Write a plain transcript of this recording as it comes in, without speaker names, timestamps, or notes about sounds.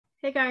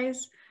Hey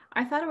guys,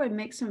 I thought I would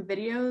make some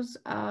videos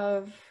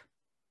of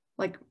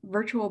like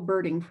virtual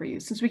birding for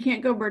you. Since we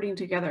can't go birding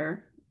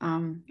together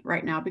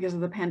right now because of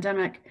the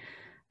pandemic,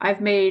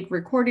 I've made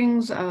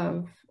recordings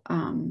of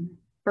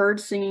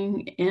birds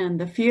singing in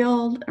the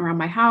field around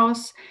my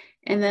house.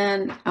 And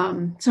then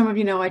some of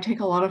you know I take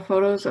a lot of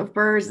photos of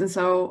birds. And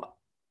so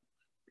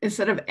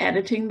instead of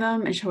editing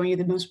them and showing you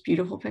the most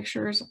beautiful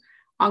pictures,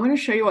 I'm going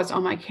to show you what's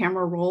on my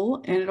camera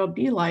roll, and it'll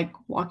be like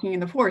walking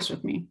in the forest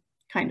with me,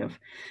 kind of.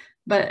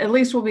 But at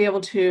least we'll be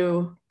able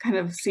to kind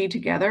of see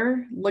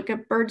together, look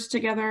at birds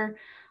together,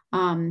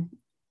 and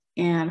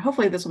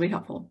hopefully this will be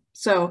helpful.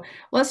 So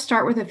let's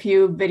start with a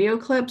few video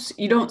clips.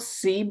 You don't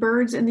see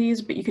birds in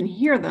these, but you can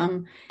hear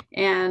them.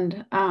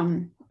 And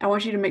I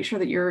want you to make sure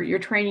that you're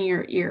training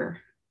your ear.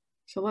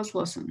 So let's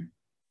listen.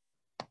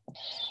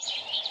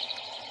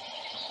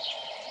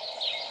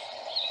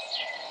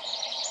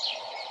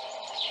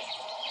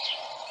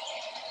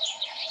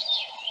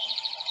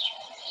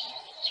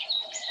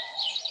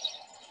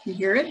 You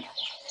hear it?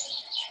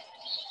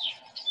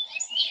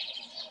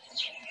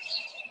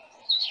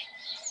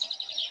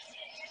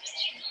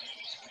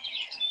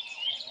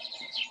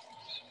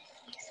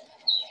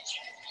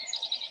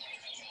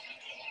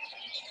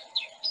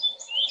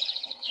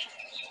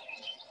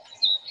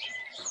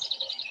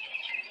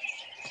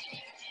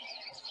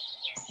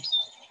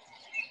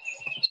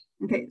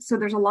 Okay, so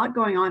there's a lot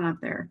going on up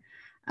there.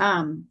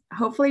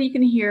 Hopefully you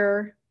can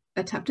hear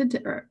a tufted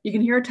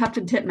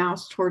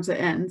titmouse towards the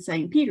end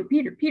saying, Peter,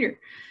 Peter, Peter.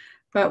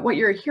 But what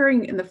you're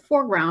hearing in the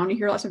foreground, you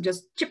hear lots of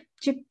just chip,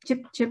 chip,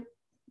 chip, chip.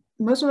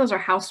 Most of those are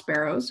house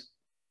sparrows.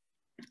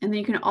 And then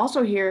you can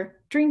also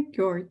hear, drink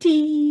your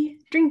tea,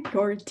 drink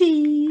your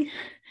tea.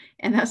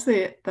 And that's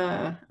the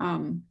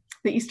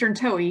eastern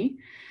towhee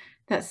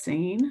that's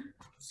singing.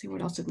 Let's see,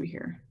 what else did we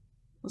hear?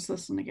 Let's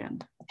listen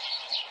again.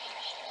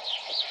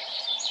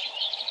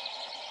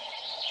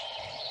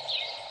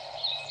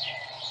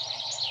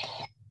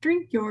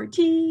 Drink your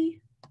tea.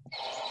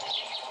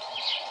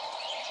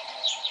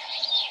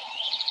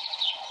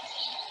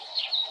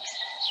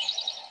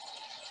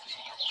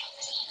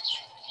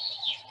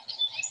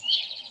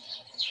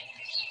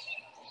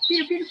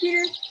 Peter, Peter,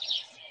 Peter.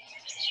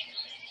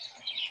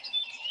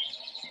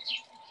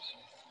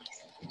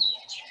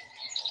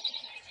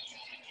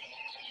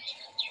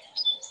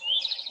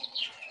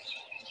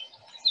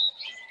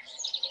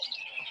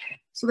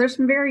 So there's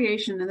some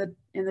variation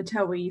in the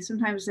towhee.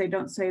 Sometimes they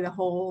don't say the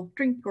whole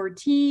drink your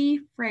tea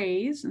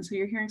phrase, and so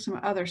you're hearing some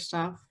other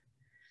stuff.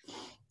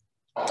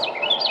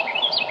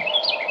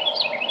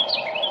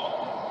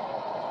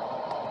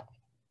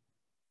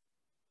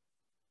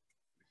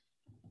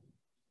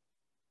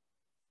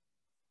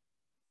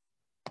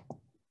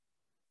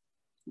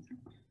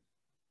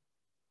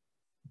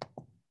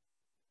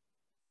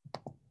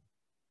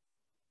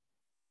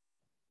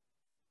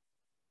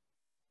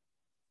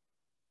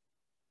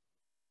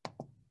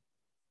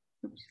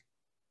 Oops.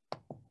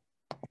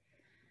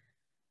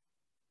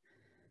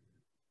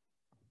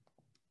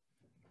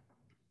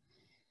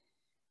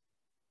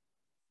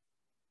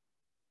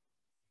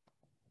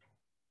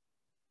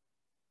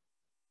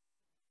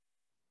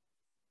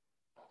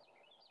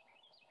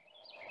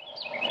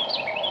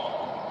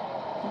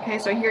 Okay,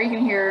 so here you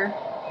can hear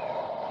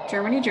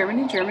Germany,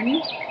 Germany,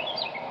 Germany.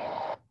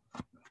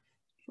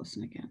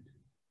 Listen again.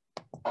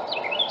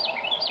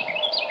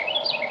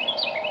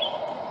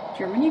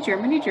 Germany,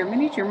 Germany,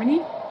 Germany,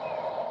 Germany.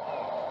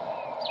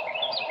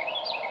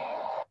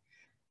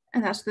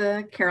 And that's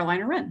the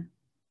Carolina wren.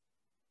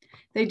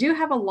 They do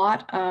have a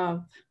lot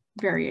of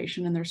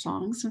variation in their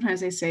songs. Sometimes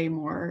they say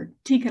more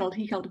tea kettle,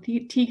 tea kettle,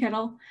 tea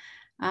kettle.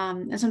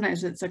 And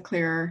sometimes it's a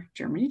clear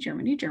Germany,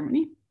 Germany,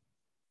 Germany.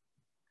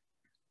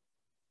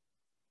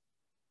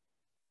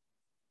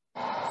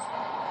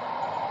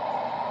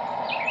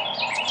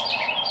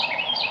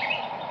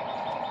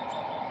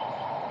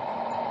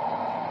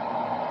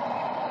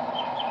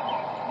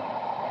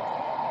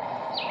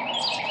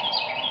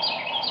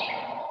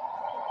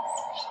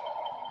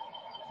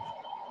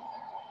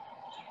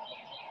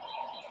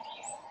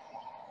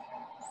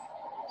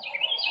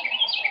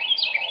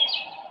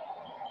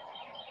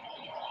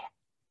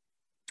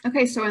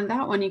 Okay, so in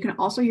that one, you can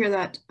also hear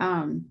that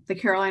the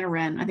Carolina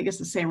wren, I think it's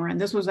the same wren.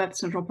 This was at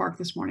Central Park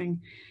this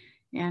morning,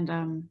 and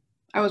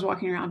I was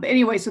walking around. But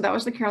anyway, so that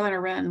was the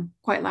Carolina wren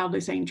quite loudly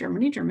saying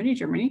Germany, Germany,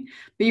 Germany.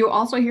 But you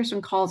also hear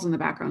some calls in the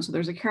background. So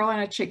there's a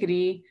Carolina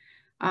chickadee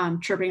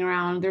chirping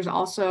around. There's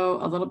also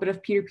a little bit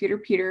of Peter, Peter,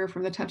 Peter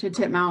from the tufted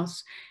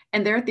titmouse.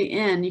 And there at the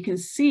end, you can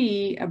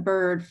see a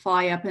bird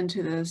fly up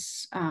into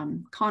this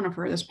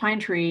conifer, this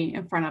pine tree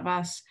in front of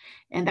us.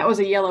 And that was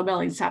a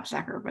yellow-bellied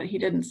sapsucker, but he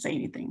didn't say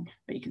anything,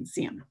 but you can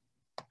see him.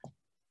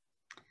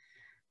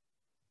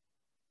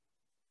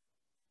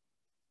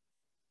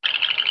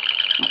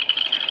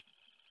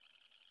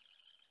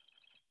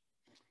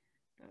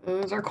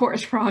 Those are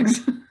chorus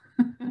frogs.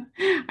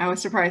 I was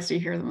surprised to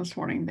hear them this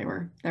morning. They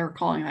were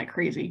calling like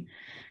crazy.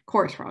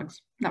 Chorus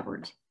frogs, not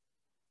birds.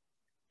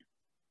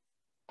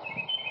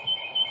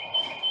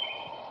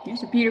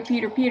 Here's a Peter,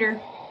 Peter,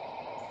 Peter.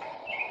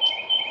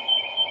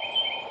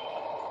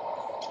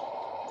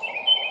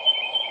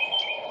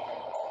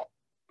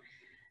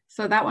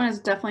 So that one is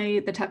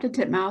definitely the tufted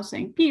titmouse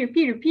saying, Peter,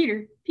 Peter,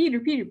 Peter, Peter,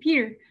 Peter,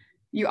 Peter.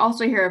 You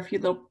also hear a few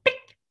little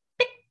pick,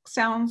 pick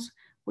sounds,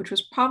 which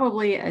was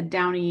probably a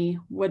downy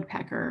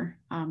woodpecker,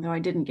 though I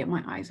didn't get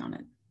my eyes on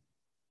it.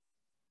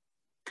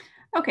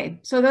 Okay,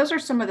 so those are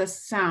some of the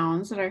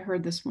sounds that I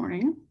heard this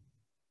morning.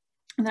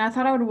 And then I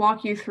thought I would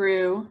walk you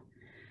through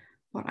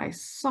what I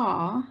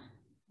saw,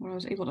 what I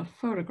was able to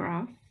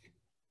photograph.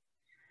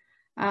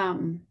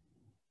 Let's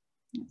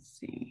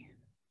see.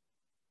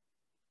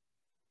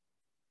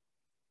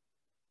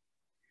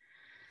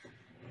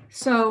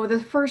 So the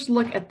first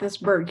look at this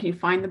bird, can you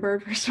find the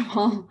bird first of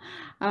all?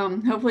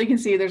 Hopefully you can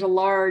see there's a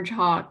large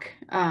hawk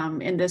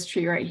in this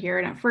tree right here.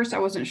 And at first I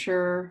wasn't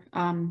sure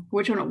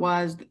which one it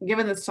was.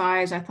 Given the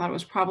size, I thought it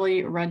was probably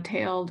a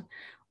red-tailed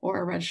or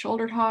a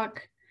red-shouldered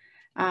hawk.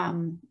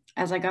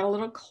 As I got a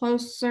little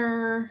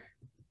closer,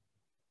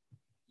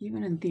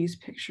 even in these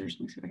pictures,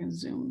 let me see if I can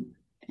zoom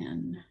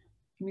in.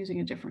 I'm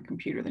using a different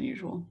computer than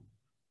usual.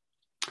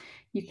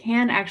 You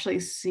can actually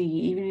see,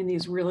 even in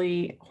these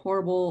really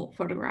horrible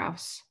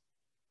photographs,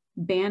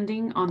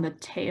 banding on the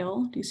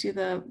tail. Do you see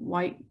the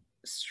white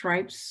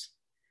stripes?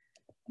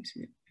 You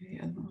see the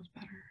other one was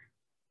better.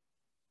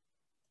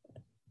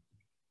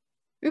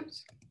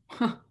 Oops.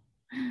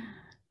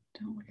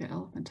 Don't look at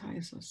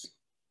elephantiasis.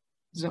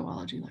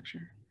 Zoology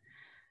lecture.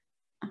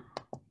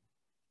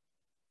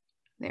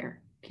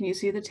 There. Can you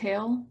see the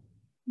tail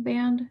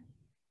band?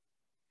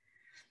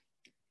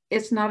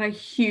 It's not a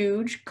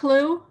huge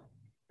clue,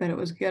 but it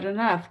was good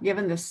enough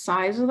given the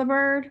size of the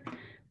bird,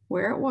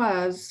 where it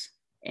was,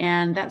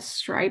 and that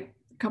stripe,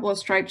 a couple of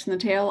stripes in the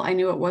tail. I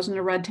knew it wasn't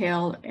a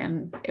red-tailed,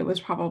 and it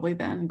was probably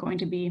then going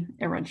to be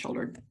a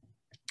red-shouldered.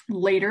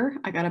 Later,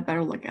 I got a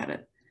better look at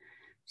it.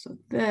 So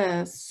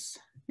this,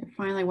 it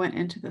finally went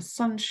into the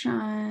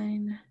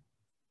sunshine.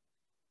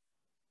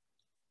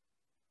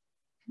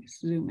 Let's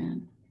zoom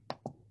in.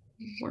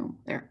 Boom,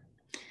 there.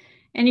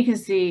 And you can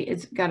see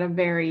it's got a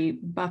very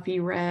buffy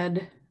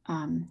red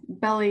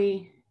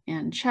belly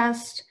and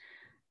chest,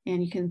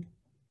 and you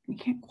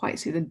can't quite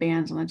see the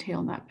bands on the tail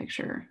in that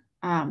picture,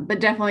 but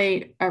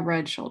definitely a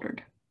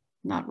red-shouldered,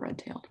 not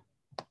red-tailed.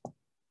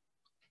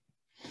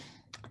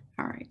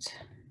 All right.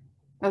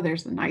 Oh,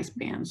 there's the nice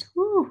bands.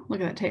 Woo, look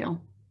at that tail.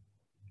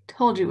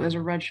 Told you it was a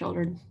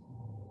red-shouldered.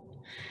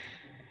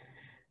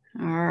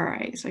 All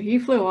right, so he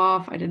flew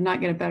off. I did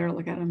not get a better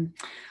look at him.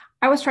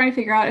 I was trying to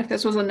figure out if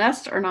this was a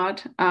nest or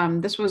not.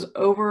 This was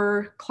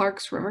over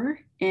Clark's River,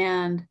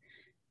 and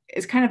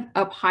it's kind of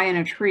up high in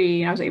a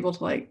tree. And I was able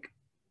to like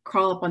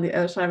crawl up on the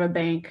other side of a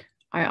bank.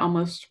 I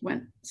almost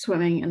went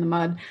swimming in the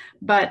mud,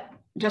 but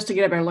just to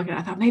get a better look at it,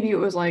 I thought maybe it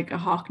was like a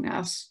hawk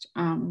nest.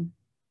 And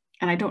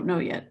I don't know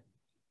yet.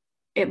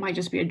 It might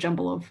just be a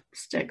jumble of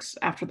sticks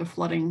after the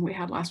flooding we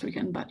had last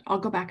weekend, but I'll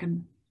go back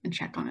and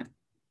check on it.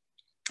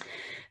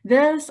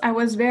 This, I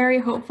was very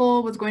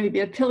hopeful was going to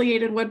be a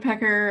pileated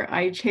woodpecker.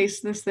 I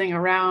chased this thing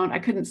around. I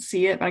couldn't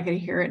see it, but I could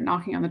hear it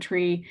knocking on the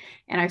tree.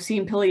 And I've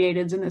seen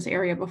pileateds in this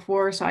area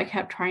before, so I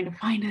kept trying to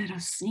find it. I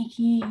was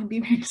sneaky and be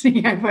very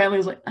sneaky. I finally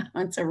was like, oh,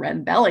 it's a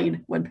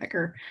red-bellied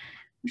woodpecker,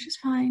 which is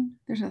fine.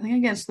 There's nothing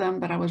against them,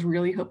 but I was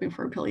really hoping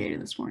for a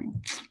pileated this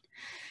morning.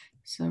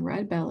 So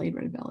red-bellied,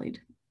 red-bellied.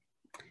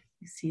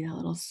 You see that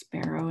little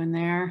sparrow in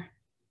there?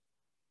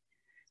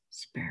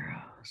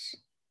 Sparrows.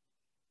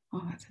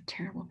 Oh, that's a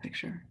terrible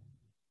picture.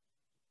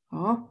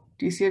 Oh,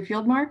 do you see a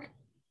field mark?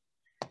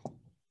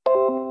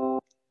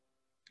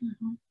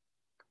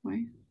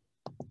 Wait.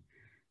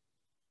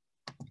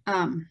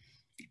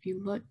 If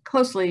you look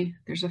closely,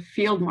 there's a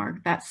field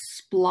mark. That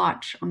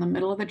splotch on the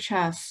middle of the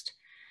chest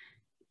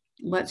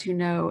lets you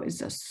know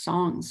is a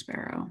song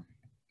sparrow.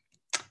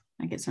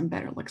 I get some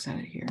better looks at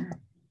it here.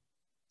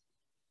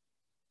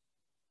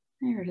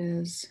 There it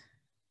is.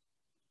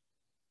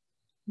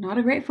 Not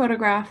a great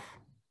photograph,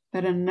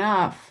 but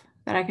enough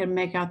that I can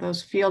make out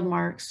those field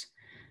marks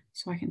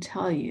so I can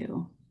tell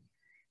you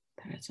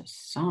that it's a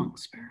song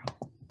sparrow.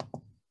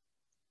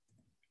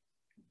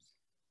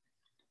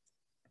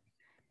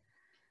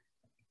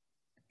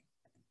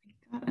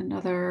 Got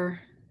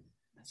another,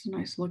 that's a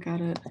nice look at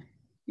it,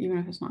 even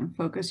if it's not in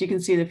focus. You can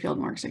see the field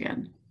marks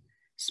again.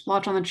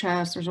 Splotch on the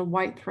chest, there's a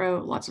white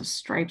throat, lots of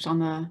stripes on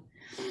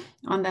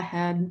the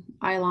head,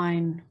 eye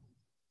line,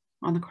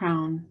 on the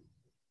crown.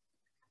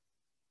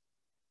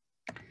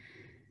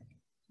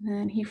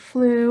 Then he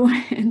flew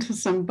into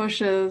some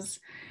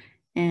bushes,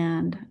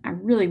 and I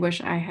really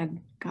wish I had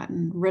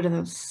gotten rid of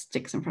those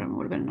sticks in front of him. It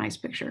would have been a nice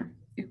picture.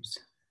 Oops.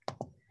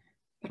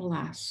 But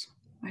alas,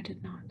 I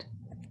did not.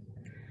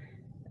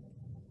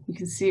 You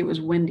can see it was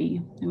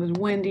windy. It was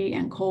windy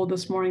and cold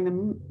this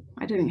morning.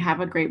 I didn't have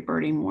a great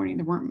birding morning.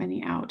 There weren't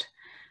many out.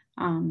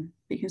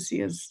 You can see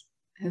his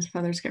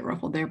feathers get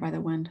ruffled there by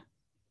the wind.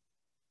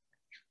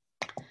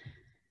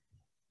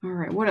 All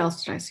right, what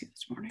else did I see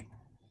this morning?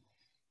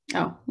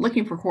 Oh,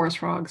 looking for chorus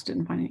frogs,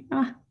 didn't find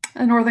any.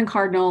 A northern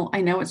cardinal.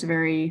 I know it's a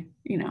very,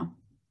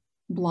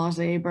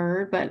 blasé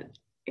bird, but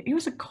it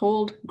was a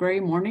cold gray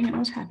morning and I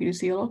was happy to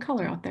see a little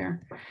color out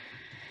there.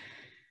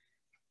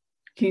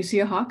 Can you see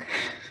a hawk?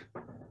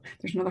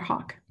 There's another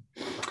hawk.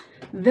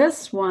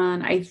 This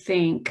one, I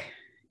think,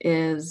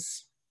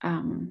 is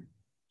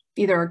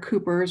either a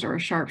Cooper's or a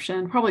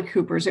Sharpshin, probably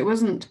Cooper's. It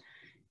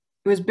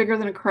was bigger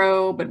than a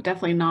crow, but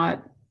definitely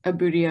not a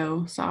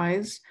Buteo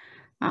size.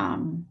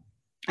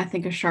 I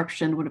think a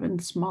Sharpshin would have been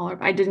smaller,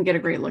 but I didn't get a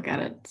great look at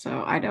it,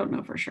 so I don't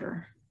know for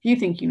sure. If you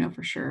think you know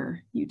for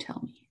sure, you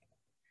tell me.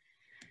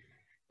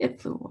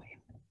 It flew away.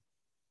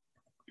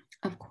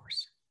 Of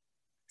course.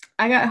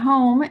 I got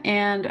home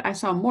and I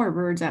saw more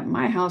birds at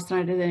my house than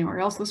I did anywhere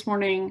else this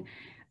morning.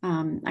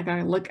 I got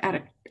a look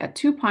at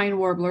two pine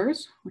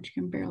warblers, which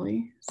you can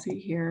barely see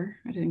here.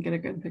 I didn't get a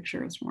good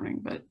picture this morning,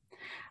 but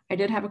I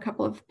did have a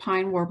couple of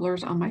pine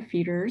warblers on my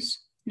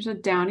feeders. There's a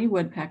downy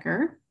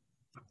woodpecker,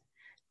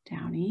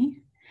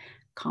 downy,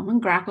 common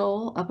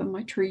grackle up in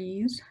my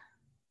trees.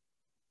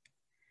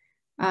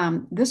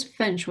 This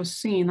finch was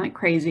seen like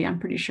crazy. I'm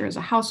pretty sure it's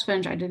a house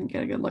finch. I didn't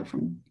get a good look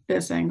from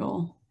this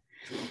angle.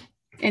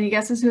 Any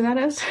guesses who that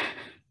is?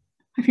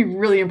 I'd be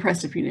really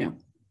impressed if you knew.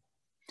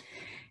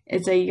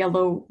 It's a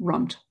yellow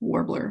rumped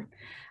warbler.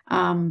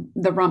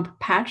 The rump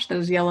patch that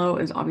is yellow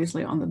is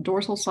obviously on the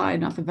dorsal side,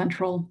 not the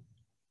ventral.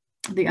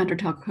 The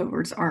undertail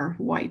coverts are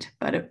white,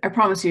 but I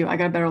promise you, I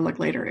got a better look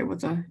later. It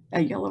was a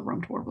yellow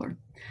rumped warbler.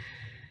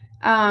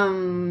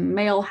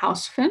 Male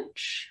house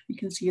finch. You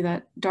can see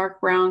that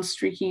dark brown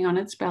streaking on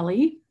its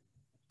belly.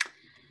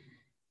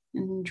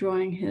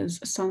 Enjoying his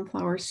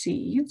sunflower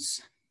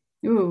seeds.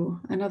 Ooh,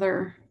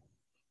 another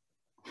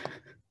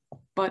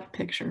butt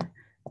picture.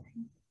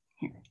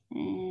 Here,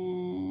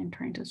 and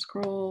trying to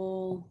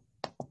scroll.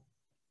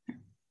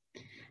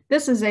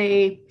 This is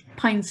a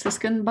pine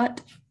siskin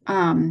butt.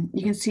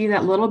 You can see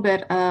that little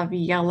bit of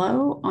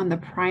yellow on the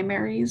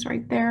primaries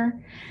right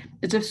there.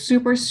 It's a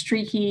super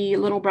streaky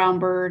little brown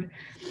bird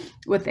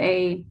with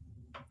a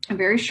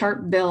very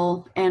sharp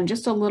bill and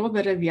just a little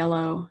bit of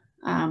yellow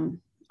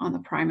on the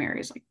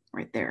primaries, like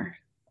right there.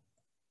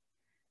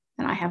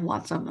 And I have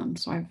lots of them,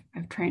 so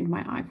I've trained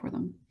my eye for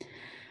them.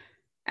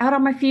 Out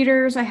on my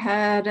feeders, I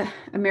had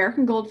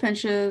American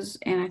goldfinches,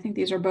 and I think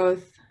these are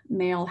both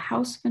male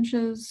house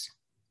finches.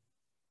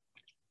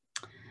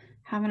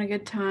 Having a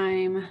good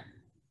time.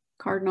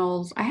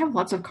 Cardinals. I have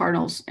lots of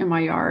cardinals in my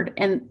yard,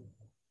 and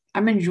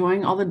I'm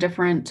enjoying all the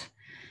different,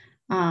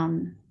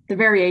 the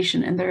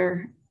variation in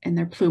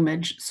their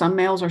plumage. Some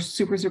males are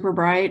super, super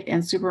bright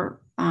and super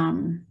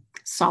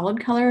solid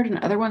colored, and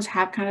other ones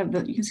have kind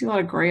of you can see a lot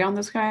of gray on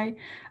this guy.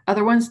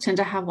 Other ones tend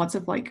to have lots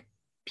of like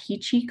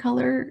peachy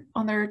color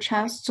on their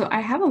chest. So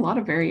I have a lot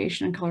of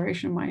variation and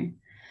coloration in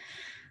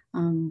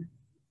my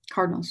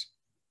cardinals.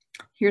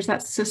 Here's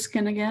that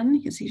siskin again.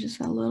 You can see just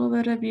a little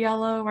bit of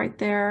yellow right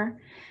there.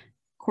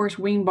 Of course,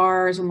 wing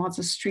bars and lots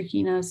of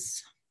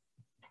streakiness.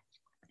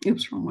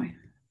 Oops, wrong way.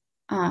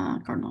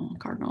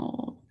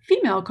 Cardinal,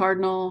 female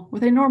cardinal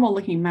with a normal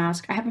looking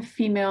mask. I have a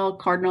female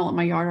cardinal in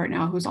my yard right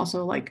now who's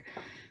also like,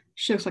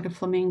 she looks like a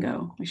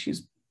flamingo. Like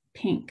she's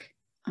pink,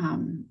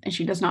 and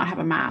she does not have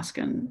a mask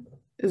and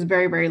is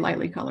very, very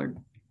lightly colored.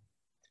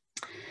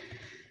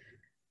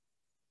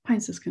 Pine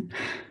siskin,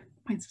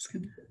 pine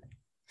siskin.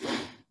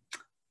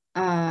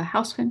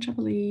 House finch, I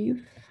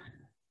believe.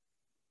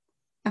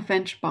 A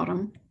finch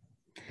bottom.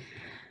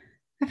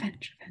 A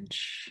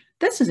finch.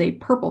 This is a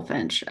purple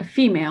finch, a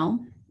female.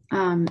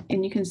 And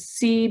you can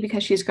see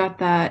because she's got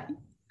that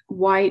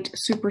white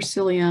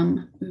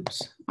supercilium,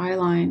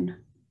 eyeline,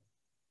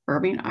 or I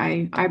mean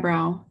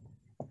eyebrow.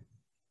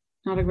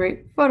 Not a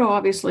great photo,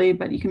 obviously,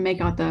 but you can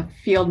make out the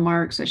field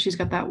marks that she's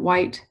got that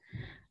white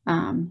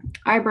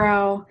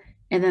eyebrow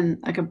and then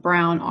like a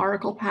brown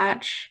auricle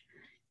patch.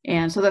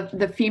 And so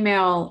the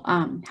female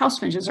house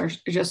finches are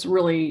just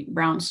really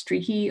brown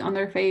streaky on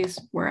their face,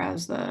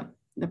 whereas the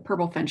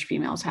purple finch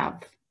females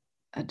have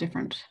a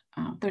different,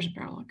 there's a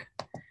better look,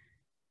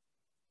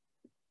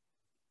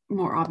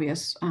 more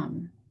obvious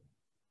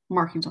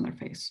markings on their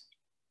face.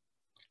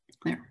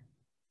 There.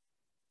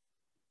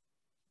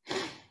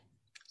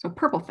 So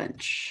purple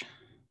finch.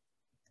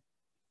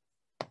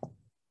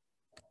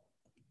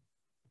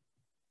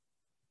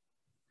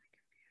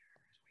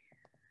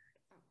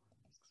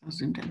 I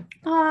zoomed in.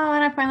 Oh,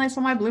 and I finally saw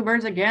my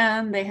bluebirds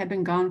again. They had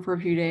been gone for a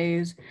few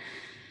days.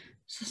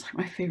 This is like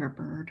my favorite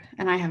bird.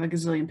 And I have a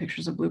gazillion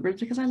pictures of bluebirds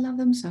because I love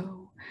them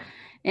so.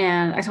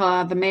 And I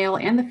saw the male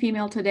and the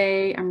female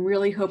today. I'm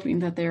really hoping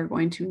that they're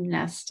going to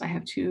nest. I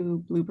have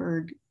two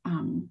bluebird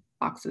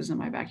boxes in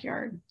my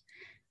backyard.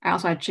 I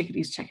also had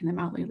chickadees checking them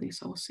out lately,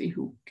 so we'll see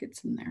who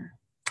gets in there.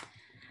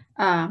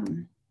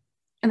 And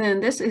then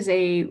this is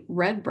a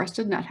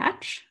red-breasted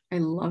nuthatch. I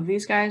love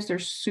these guys. They're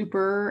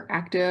super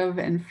active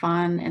and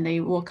fun, and they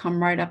will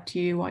come right up to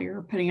you while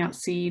you're putting out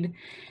seed.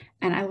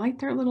 And I like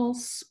their little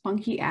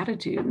spunky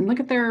attitude. And look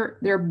at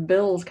their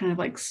bills kind of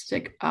like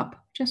stick up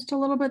just a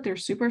little bit. They're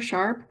super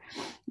sharp.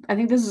 I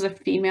think this is a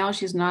female.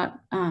 She's not,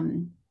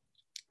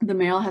 the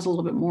male has a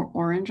little bit more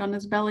orange on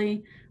his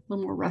belly, a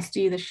little more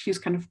rusty. She's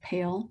kind of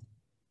pale,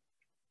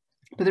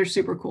 but they're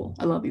super cool.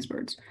 I love these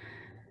birds.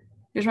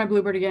 Here's my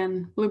bluebird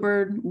again.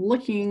 Bluebird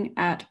looking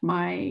at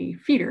my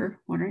feeder,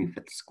 wondering if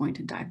it's going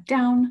to dive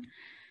down.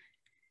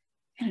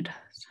 And it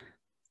does.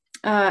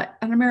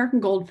 An American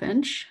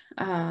goldfinch,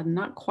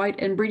 not quite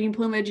in breeding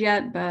plumage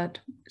yet, but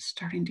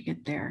starting to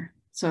get there.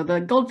 So the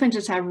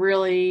goldfinches have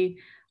really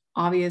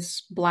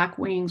obvious black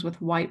wings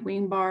with white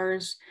wing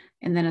bars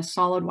and then a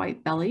solid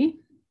white belly.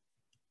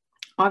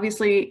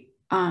 Obviously,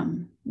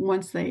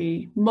 once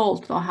they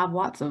molt, they'll have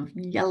lots of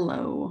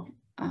yellow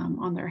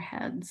on their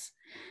heads.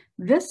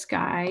 This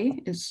guy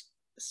is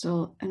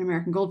still an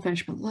American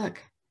goldfinch, but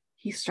look,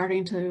 he's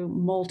starting to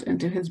molt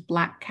into his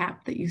black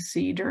cap that you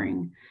see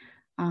during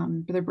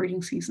the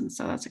breeding season,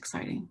 so that's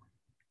exciting.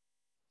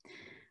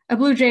 A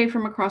blue jay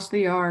from across the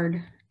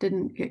yard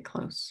didn't get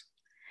close.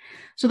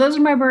 So those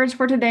are my birds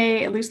for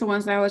today, at least the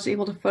ones that I was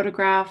able to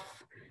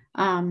photograph.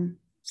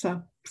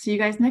 So see you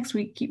guys next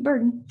week. Keep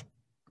birding.